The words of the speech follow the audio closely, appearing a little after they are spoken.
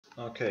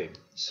Okay,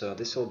 so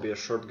this will be a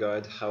short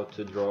guide how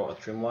to draw a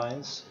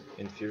trimlines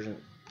in Fusion,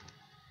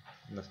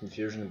 not in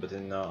Fusion, but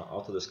in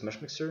Autodesk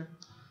Meshmixer,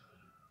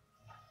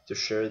 to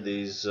share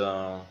these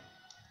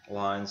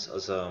lines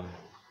as a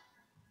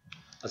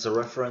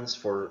reference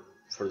for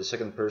the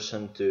second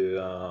person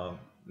to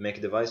make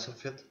a device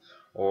of it,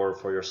 or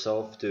for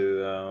yourself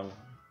to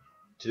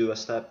do a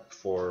step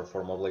for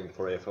modeling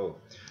for AFO.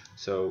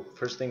 So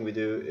first thing we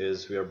do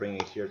is we are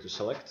bringing it here to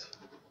select,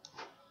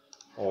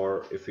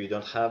 or if we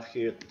don't have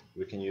here,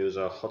 we can use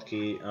a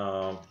hotkey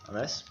an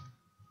S,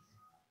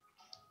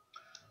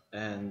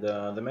 and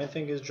the main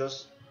thing is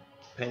just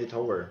paint it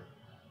over,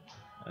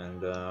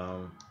 and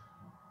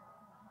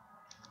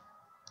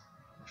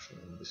actually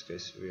in this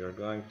case we are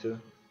going to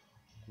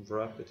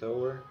wrap it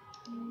over.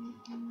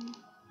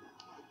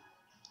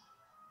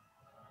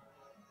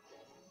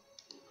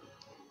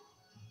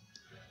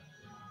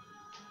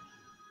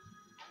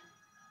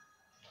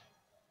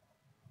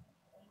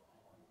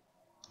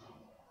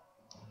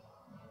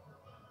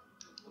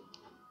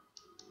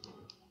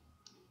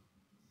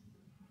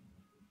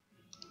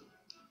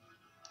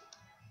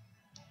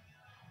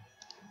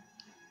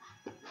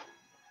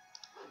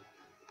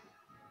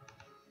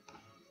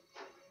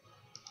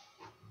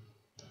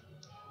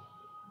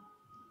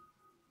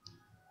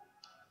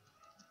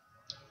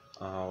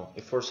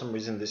 If for some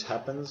reason this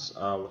happens,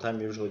 what I'm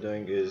usually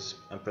doing is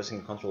I'm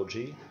pressing Ctrl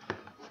G,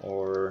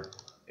 or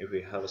if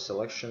we have a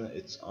selection,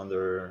 it's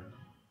under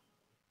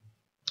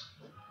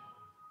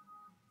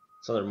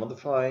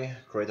modify,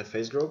 create a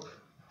face group,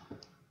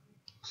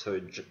 so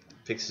it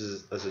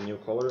fixes as a new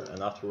color,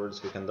 and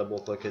afterwards we can double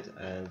click it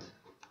and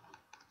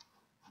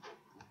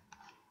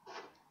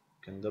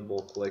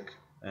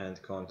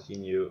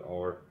continue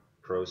our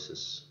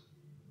process.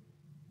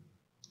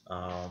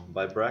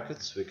 By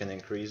brackets we can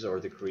increase or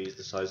decrease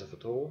the size of a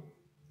tool,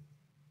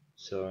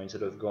 so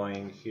instead of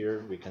going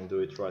here we can do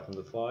it right on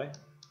the fly.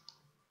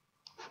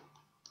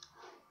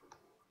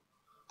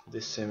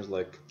 This seems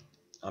like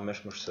a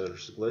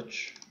Meshmixer's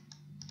glitch.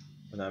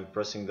 When I'm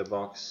pressing the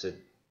box it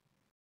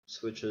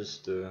switches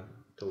to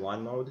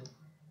line mode.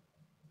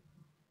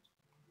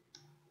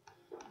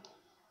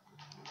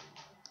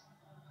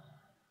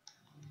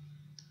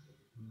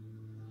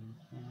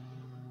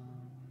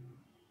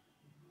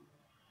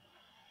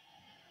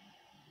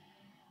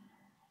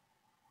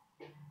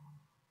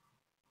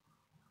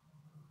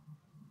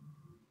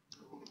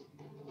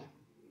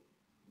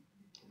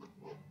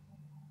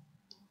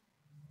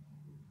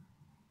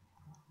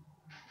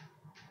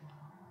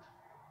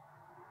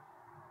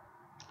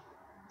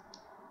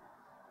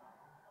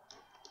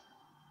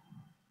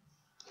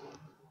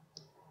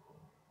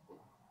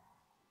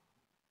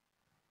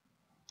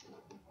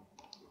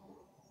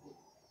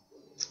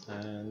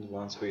 And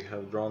once we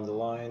have drawn the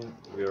line,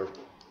 we are,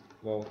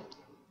 well,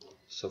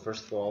 so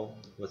first of all,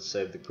 let's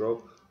save the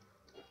group.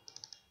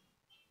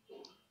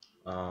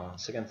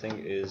 Second thing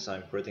is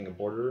I'm creating a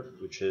border,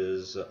 which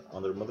is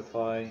under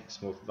modify,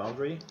 smooth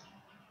boundary,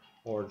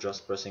 or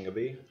just pressing a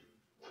B.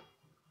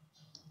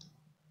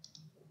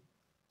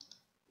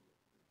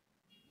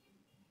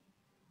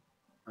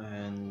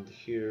 And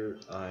here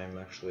I'm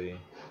actually,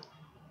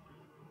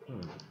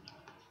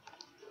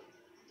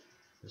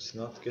 it's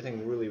not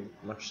getting really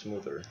much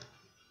smoother.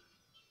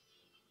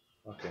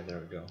 Okay, there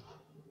we go.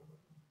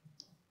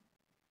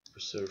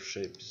 Preserve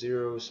shape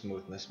 0,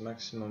 smoothness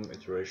maximum,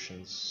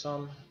 iteration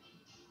sum.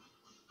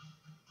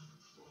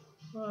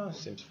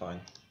 Seems fine.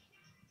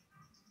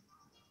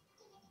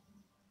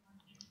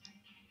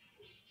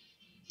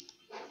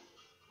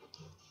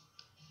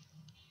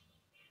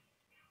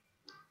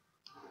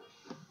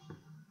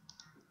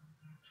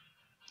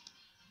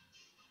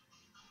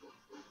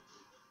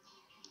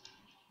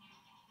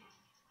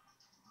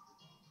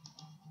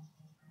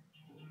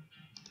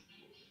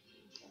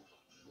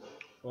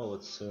 Well,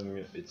 let's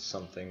assume it's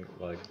something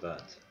like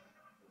that.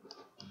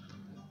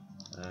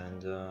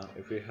 And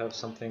if we have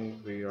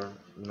something we are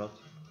not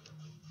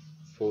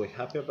fully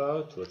happy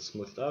about, let's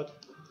smooth it out.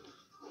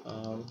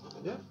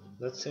 Yeah,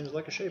 that seems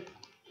like a shape.